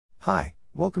Hi,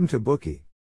 welcome to Bookey.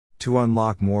 To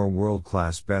unlock more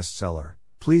world-class bestseller,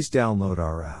 please download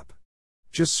our app.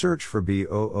 Just search for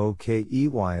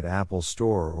Bookey at Apple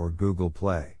Store or Google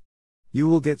Play. You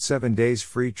will get 7 days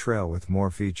free trial with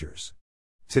more features.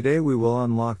 Today we will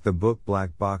unlock the book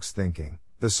Black Box Thinking,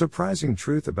 The Surprising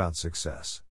Truth About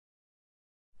Success.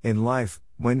 In life,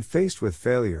 when faced with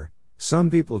failure,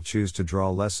 some people choose to draw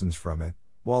lessons from it,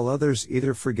 while others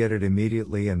either forget it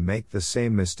immediately and make the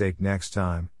same mistake next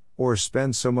time, or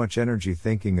spend so much energy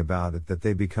thinking about it that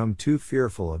they become too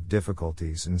fearful of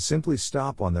difficulties and simply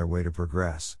stop on their way to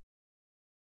progress.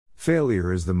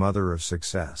 Failure is the mother of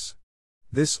success.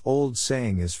 This old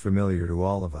saying is familiar to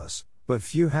all of us, but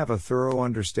few have a thorough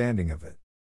understanding of it.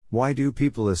 Why do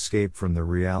people escape from the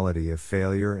reality of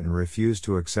failure and refuse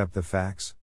to accept the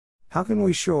facts? How can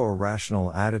we show a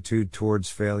rational attitude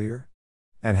towards failure?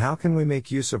 And how can we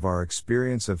make use of our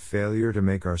experience of failure to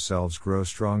make ourselves grow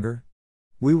stronger?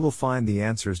 We will find the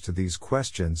answers to these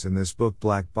questions in this book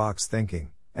Black Box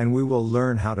Thinking, and we will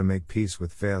learn how to make peace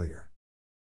with failure.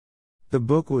 The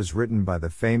book was written by the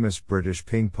famous British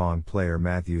ping pong player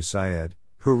Matthew Syed,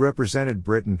 who represented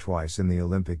Britain twice in the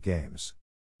Olympic Games.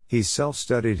 He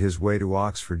self-studied his way to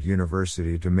Oxford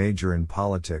University to major in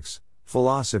politics,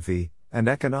 philosophy, and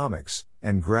economics,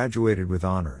 and graduated with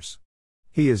honours.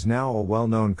 He is now a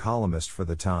well-known columnist for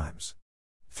The Times.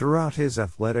 Throughout his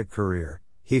athletic career,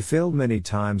 he failed many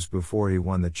times before he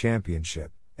won the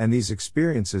championship, and these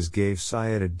experiences gave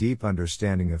Syed a deep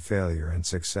understanding of failure and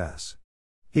success.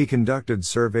 He conducted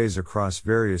surveys across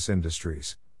various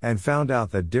industries, and found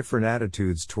out that different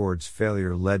attitudes towards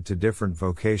failure led to different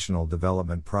vocational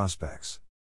development prospects.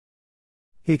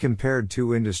 He compared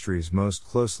two industries most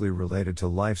closely related to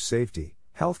life safety,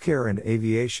 healthcare and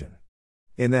aviation.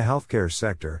 In the healthcare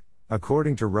sector,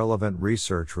 according to relevant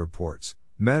research reports,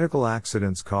 medical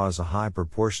accidents cause a high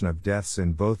proportion of deaths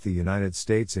in both the United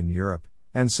States and Europe,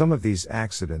 and some of these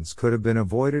accidents could have been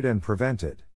avoided and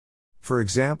prevented. For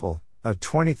example, a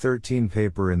 2013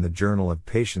 paper in the Journal of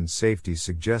Patient Safety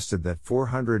suggested that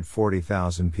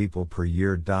 440,000 people per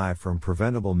year die from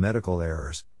preventable medical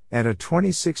errors, and a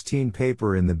 2016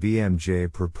 paper in the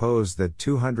BMJ proposed that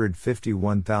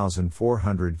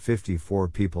 251,454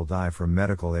 people die from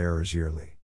medical errors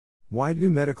yearly. Why do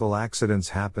medical accidents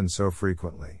happen so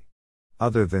frequently?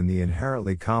 Other than the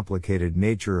inherently complicated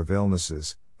nature of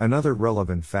illnesses, another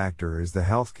relevant factor is the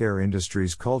healthcare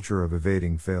industry's culture of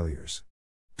evading failures.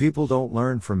 People don't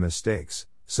learn from mistakes,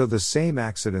 so the same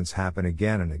accidents happen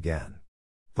again and again.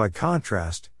 By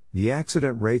contrast, the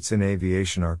accident rates in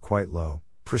aviation are quite low,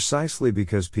 precisely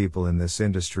because people in this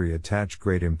industry attach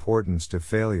great importance to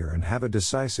failure and have a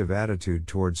decisive attitude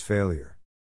towards failure.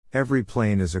 Every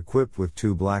plane is equipped with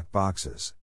two black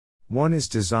boxes. One is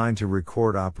designed to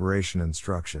record operation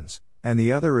instructions, and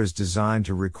the other is designed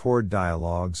to record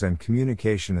dialogues and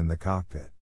communication in the cockpit.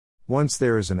 Once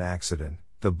there is an accident,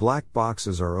 the black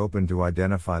boxes are open to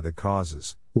identify the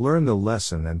causes, learn the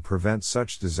lesson and prevent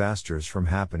such disasters from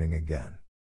happening again.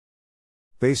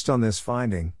 Based on this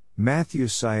finding, Matthew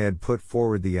Syed put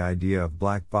forward the idea of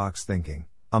black box thinking,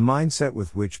 a mindset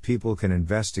with which people can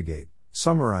investigate,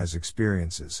 summarize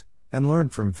experiences, and learn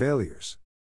from failures.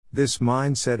 This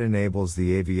mindset enables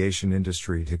the aviation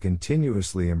industry to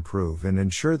continuously improve and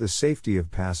ensure the safety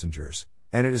of passengers,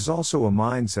 and it is also a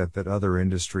mindset that other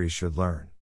industries should learn.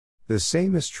 The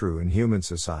same is true in human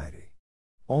society.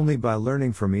 Only by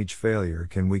learning from each failure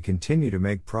can we continue to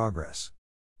make progress.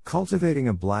 Cultivating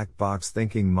a black box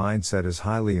thinking mindset is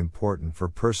highly important for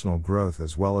personal growth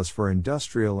as well as for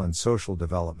industrial and social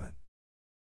development.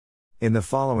 In the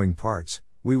following parts,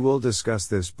 we will discuss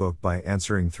this book by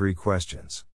answering 3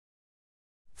 questions.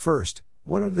 First,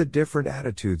 what are the different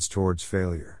attitudes towards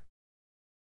failure?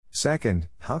 Second,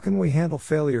 how can we handle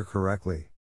failure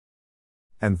correctly?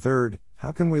 And third,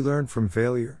 how can we learn from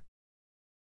failure?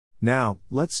 Now,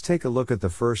 let's take a look at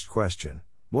the first question.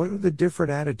 What are the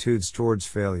different attitudes towards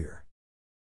failure?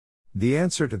 The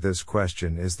answer to this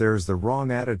question is there is the wrong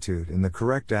attitude and the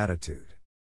correct attitude.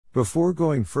 Before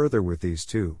going further with these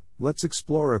two, let's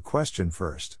explore a question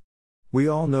first. We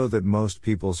all know that most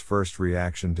people's first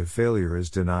reaction to failure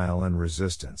is denial and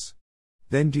resistance.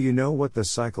 Then do you know what the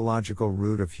psychological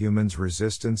root of humans'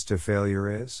 resistance to failure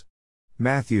is?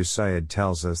 Matthew Syed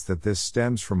tells us that this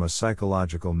stems from a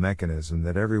psychological mechanism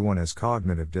that everyone has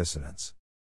cognitive dissonance.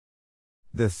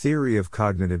 The theory of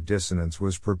cognitive dissonance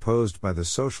was proposed by the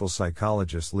social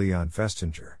psychologist Leon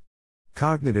Festinger.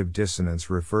 Cognitive dissonance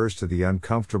refers to the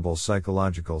uncomfortable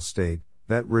psychological state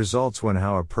that results when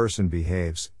how a person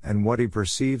behaves and what he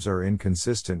perceives are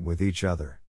inconsistent with each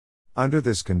other. Under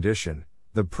this condition,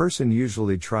 the person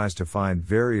usually tries to find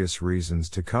various reasons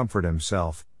to comfort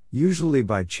himself, usually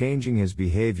by changing his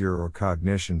behavior or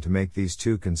cognition to make these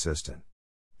two consistent.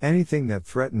 Anything that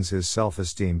threatens his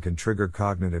self-esteem can trigger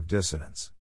cognitive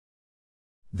dissonance.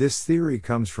 This theory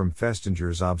comes from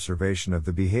Festinger's observation of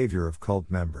the behavior of cult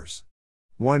members.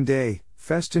 One day,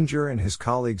 Festinger and his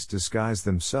colleagues disguised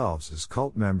themselves as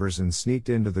cult members and sneaked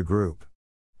into the group.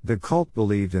 The cult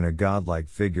believed in a godlike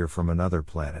figure from another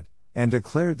planet, and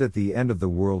declared that the end of the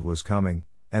world was coming,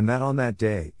 and that on that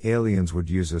day, aliens would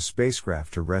use a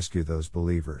spacecraft to rescue those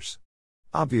believers.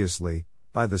 Obviously,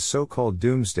 by the so-called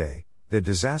doomsday, the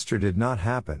disaster did not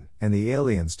happen, and the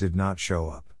aliens did not show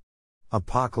up.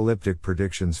 Apocalyptic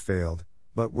predictions failed,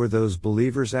 but were those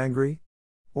believers angry?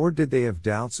 Or did they have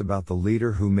doubts about the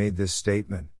leader who made this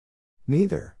statement?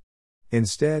 Neither.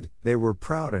 Instead, they were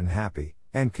proud and happy,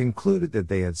 and concluded that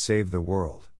they had saved the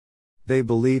world. They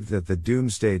believed that the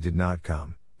doomsday did not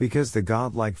come, because the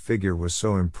godlike figure was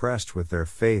so impressed with their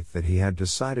faith that he had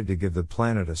decided to give the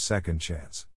planet a second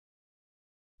chance.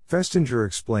 Festinger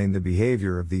explained the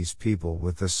behavior of these people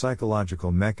with the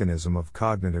psychological mechanism of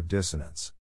cognitive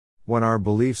dissonance. When our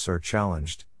beliefs are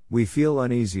challenged, we feel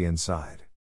uneasy inside.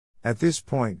 At this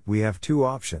point, we have two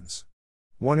options.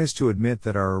 One is to admit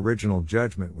that our original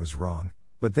judgment was wrong,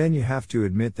 but then you have to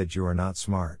admit that you are not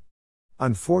smart.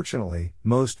 Unfortunately,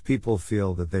 most people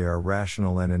feel that they are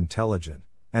rational and intelligent,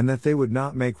 and that they would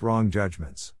not make wrong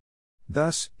judgments.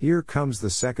 Thus, here comes the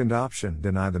second option: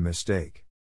 deny the mistake.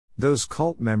 Those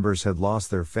cult members had lost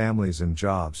their families and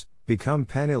jobs, become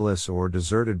penniless or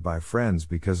deserted by friends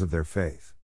because of their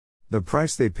faith. The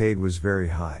price they paid was very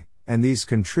high, and these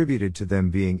contributed to them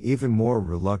being even more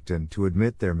reluctant to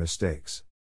admit their mistakes.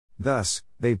 Thus,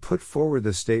 they put forward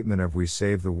the statement of "we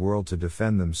saved the world" to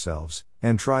defend themselves,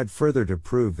 and tried further to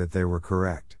prove that they were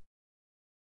correct.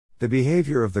 The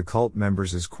behavior of the cult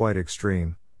members is quite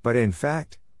extreme, but in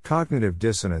fact, cognitive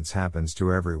dissonance happens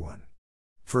to everyone.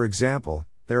 For example,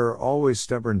 there are always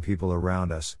stubborn people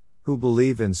around us, who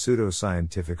believe in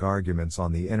pseudoscientific arguments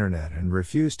on the internet and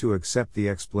refuse to accept the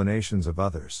explanations of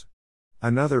others.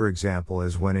 Another example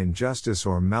is when injustice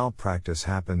or malpractice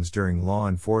happens during law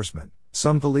enforcement.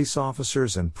 Some police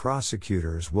officers and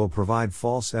prosecutors will provide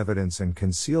false evidence and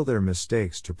conceal their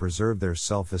mistakes to preserve their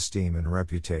self-esteem and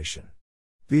reputation.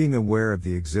 Being aware of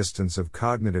the existence of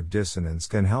cognitive dissonance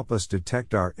can help us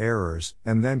detect our errors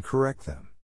and then correct them.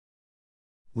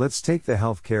 Let's take the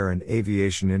healthcare and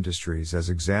aviation industries as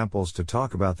examples to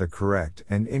talk about the correct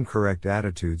and incorrect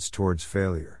attitudes towards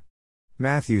failure.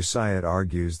 Matthew Syed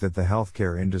argues that the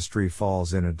healthcare industry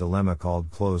falls in a dilemma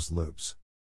called closed loops.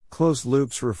 Closed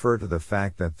loops refer to the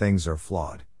fact that things are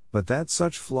flawed, but that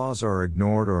such flaws are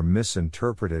ignored or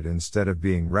misinterpreted instead of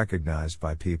being recognized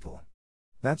by people.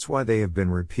 That's why they have been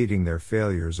repeating their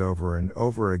failures over and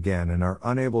over again and are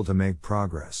unable to make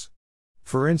progress.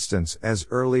 For instance, as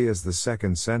early as the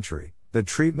 2nd century, the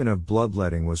treatment of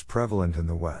bloodletting was prevalent in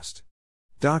the West.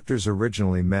 Doctors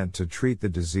originally meant to treat the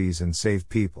disease and save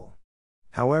people.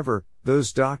 However,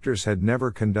 those doctors had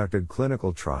never conducted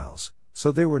clinical trials,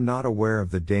 so they were not aware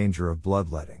of the danger of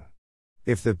bloodletting.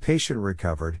 If the patient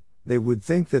recovered, they would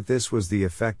think that this was the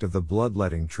effect of the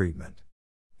bloodletting treatment.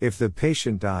 If the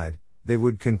patient died, they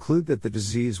would conclude that the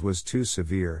disease was too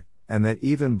severe, and that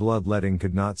even bloodletting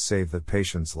could not save the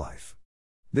patient's life.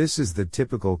 This is the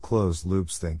typical closed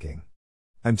loops thinking.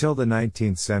 Until the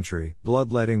 19th century,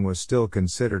 bloodletting was still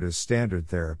considered as standard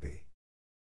therapy.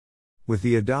 With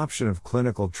the adoption of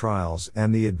clinical trials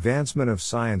and the advancement of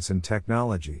science and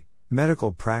technology,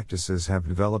 medical practices have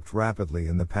developed rapidly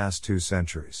in the past 2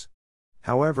 centuries.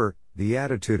 However, the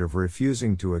attitude of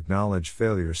refusing to acknowledge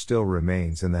failure still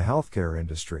remains in the healthcare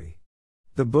industry.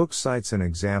 The book cites an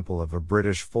example of a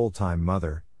British full-time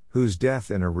mother, whose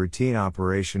death in a routine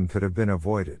operation could have been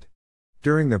avoided.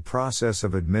 During the process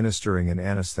of administering an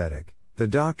anesthetic, the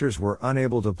doctors were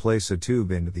unable to place a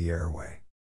tube into the airway.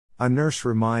 A nurse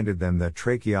reminded them that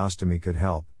tracheostomy could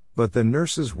help, but the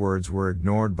nurse's words were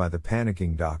ignored by the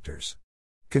panicking doctors.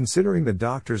 Considering the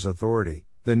doctor's authority,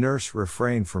 the nurse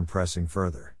refrained from pressing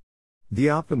further. The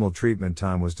optimal treatment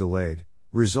time was delayed,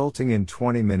 resulting in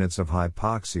 20 minutes of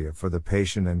hypoxia for the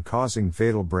patient and causing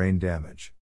fatal brain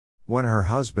damage. When her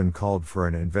husband called for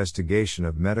an investigation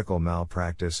of medical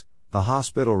malpractice, the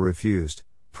hospital refused,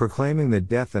 proclaiming the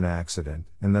death an accident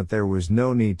and that there was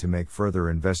no need to make further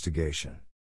investigation.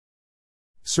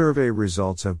 Survey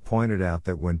results have pointed out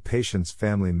that when patients'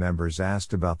 family members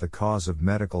asked about the cause of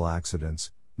medical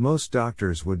accidents, most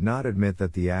doctors would not admit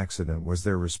that the accident was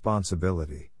their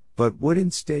responsibility, but would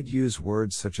instead use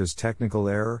words such as technical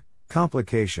error,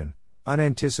 complication,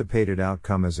 unanticipated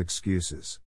outcome as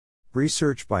excuses.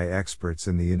 Research by experts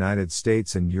in the United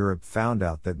States and Europe found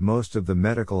out that most of the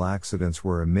medical accidents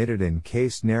were omitted in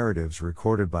case narratives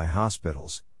recorded by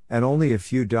hospitals, and only a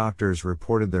few doctors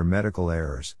reported their medical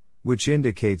errors, which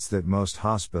indicates that most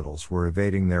hospitals were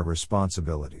evading their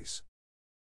responsibilities.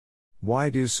 Why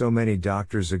do so many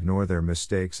doctors ignore their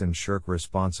mistakes and shirk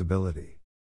responsibility?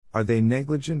 Are they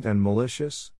negligent and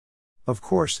malicious? Of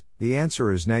course, the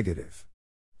answer is negative.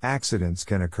 Accidents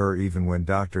can occur even when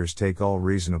doctors take all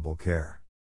reasonable care.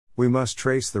 We must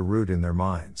trace the root in their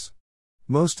minds.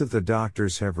 Most of the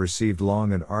doctors have received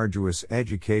long and arduous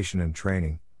education and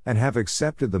training, and have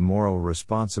accepted the moral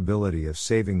responsibility of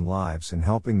saving lives and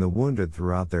helping the wounded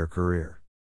throughout their career.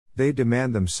 They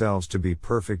demand themselves to be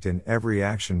perfect in every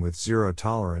action with zero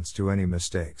tolerance to any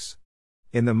mistakes.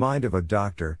 In the mind of a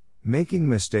doctor, making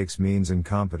mistakes means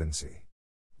incompetency.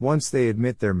 Once they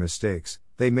admit their mistakes,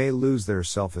 they may lose their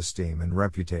self-esteem and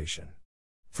reputation.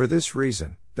 For this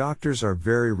reason, doctors are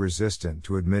very resistant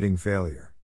to admitting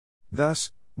failure.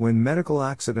 Thus, when medical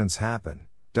accidents happen,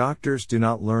 doctors do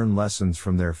not learn lessons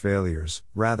from their failures,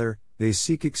 rather, they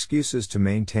seek excuses to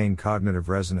maintain cognitive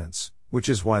resonance, which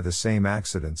is why the same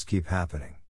accidents keep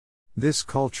happening. This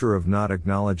culture of not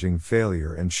acknowledging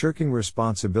failure and shirking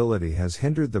responsibility has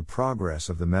hindered the progress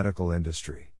of the medical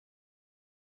industry.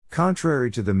 Contrary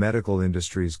to the medical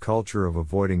industry's culture of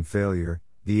avoiding failure,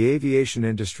 the aviation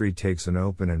industry takes an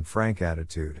open and frank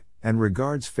attitude, and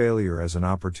regards failure as an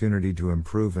opportunity to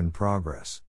improve and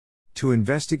progress. To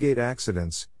investigate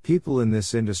accidents, people in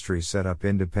this industry set up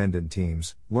independent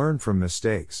teams, learn from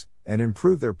mistakes, and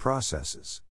improve their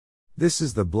processes. This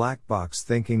is the black box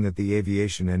thinking that the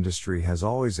aviation industry has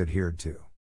always adhered to.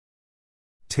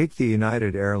 Take the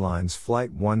United Airlines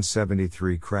Flight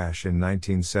 173 crash in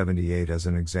 1978 as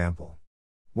an example.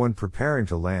 When preparing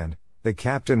to land, the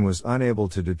captain was unable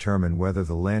to determine whether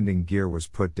the landing gear was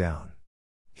put down.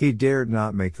 He dared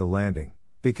not make the landing,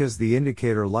 because the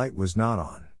indicator light was not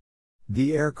on.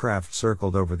 The aircraft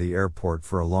circled over the airport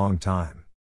for a long time.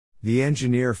 The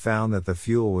engineer found that the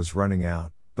fuel was running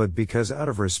out, but because out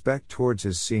of respect towards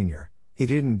his senior, he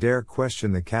didn't dare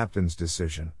question the captain's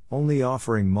decision, only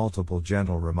offering multiple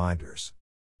gentle reminders.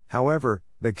 However,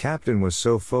 the captain was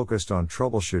so focused on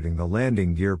troubleshooting the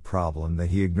landing gear problem that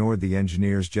he ignored the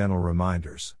engineer's gentle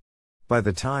reminders. By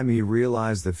the time he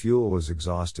realized the fuel was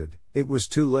exhausted, it was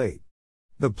too late.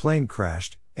 The plane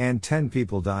crashed, and 10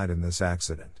 people died in this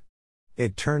accident.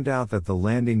 It turned out that the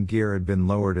landing gear had been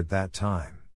lowered at that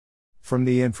time. From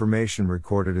the information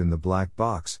recorded in the black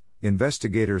box,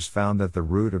 investigators found that the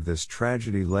root of this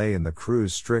tragedy lay in the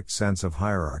crew's strict sense of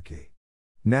hierarchy.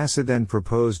 NASA then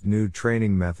proposed new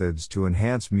training methods to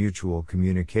enhance mutual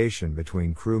communication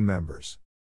between crew members.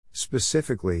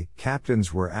 Specifically,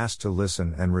 captains were asked to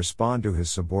listen and respond to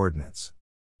his subordinates.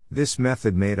 This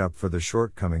method made up for the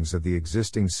shortcomings of the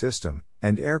existing system,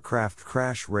 and aircraft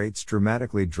crash rates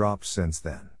dramatically dropped since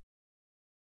then.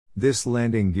 This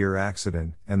landing gear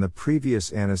accident and the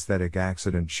previous anesthetic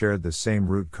accident shared the same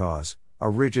root cause, a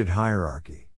rigid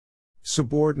hierarchy.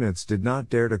 Subordinates did not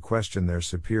dare to question their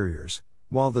superiors,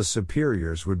 while the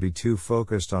superiors would be too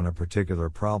focused on a particular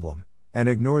problem, and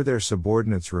ignore their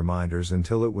subordinates' reminders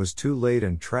until it was too late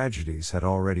and tragedies had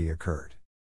already occurred.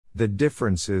 The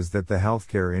difference is that the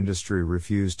healthcare industry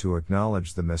refused to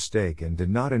acknowledge the mistake and did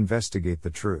not investigate the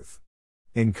truth.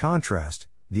 In contrast,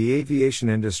 the aviation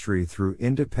industry through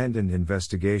independent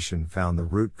investigation found the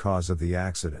root cause of the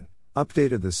accident,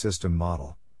 updated the system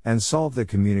model, and solved the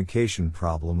communication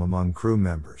problem among crew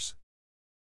members.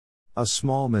 A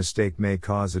small mistake may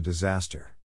cause a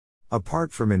disaster.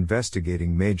 Apart from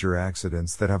investigating major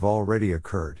accidents that have already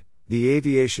occurred, the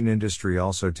aviation industry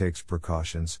also takes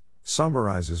precautions,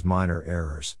 summarizes minor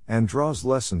errors, and draws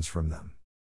lessons from them.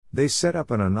 They set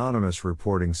up an anonymous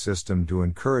reporting system to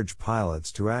encourage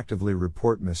pilots to actively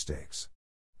report mistakes.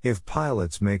 If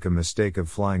pilots make a mistake of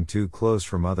flying too close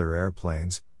from other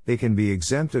airplanes, they can be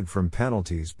exempted from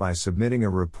penalties by submitting a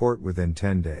report within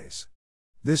 10 days.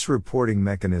 This reporting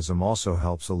mechanism also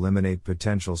helps eliminate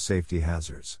potential safety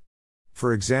hazards.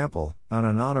 For example, an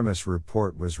anonymous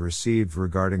report was received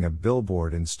regarding a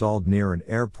billboard installed near an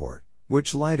airport,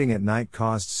 which lighting at night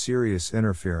caused serious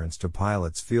interference to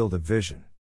pilots' field of vision.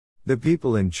 The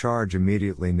people in charge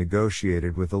immediately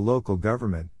negotiated with the local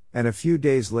government, and a few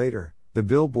days later, the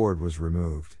billboard was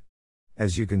removed.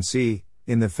 As you can see,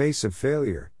 in the face of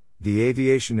failure, the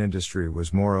aviation industry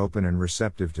was more open and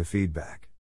receptive to feedback.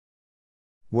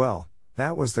 Well,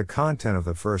 that was the content of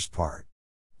the first part.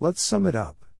 Let's sum it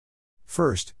up.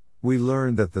 First, we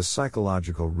learned that the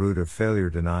psychological root of failure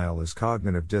denial is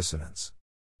cognitive dissonance.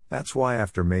 That's why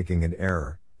after making an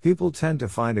error, people tend to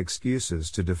find excuses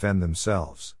to defend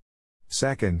themselves.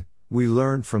 Second, We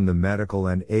learned from the medical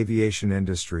and aviation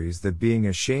industries that being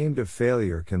ashamed of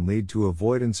failure can lead to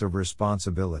avoidance of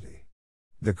responsibility.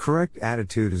 The correct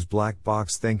attitude is black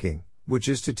box thinking, which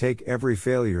is to take every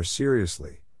failure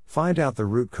seriously, find out the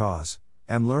root cause,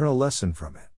 and learn a lesson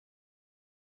from it.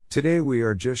 Today we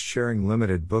are just sharing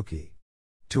limited Bookey.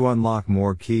 To unlock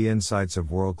more key insights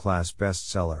of world-class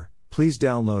bestseller, please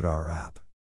download our app.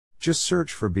 Just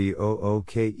search for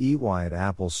BOOKEY at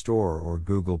Apple Store or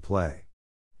Google Play.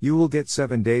 You will get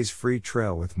 7 days free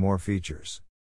trial with more features.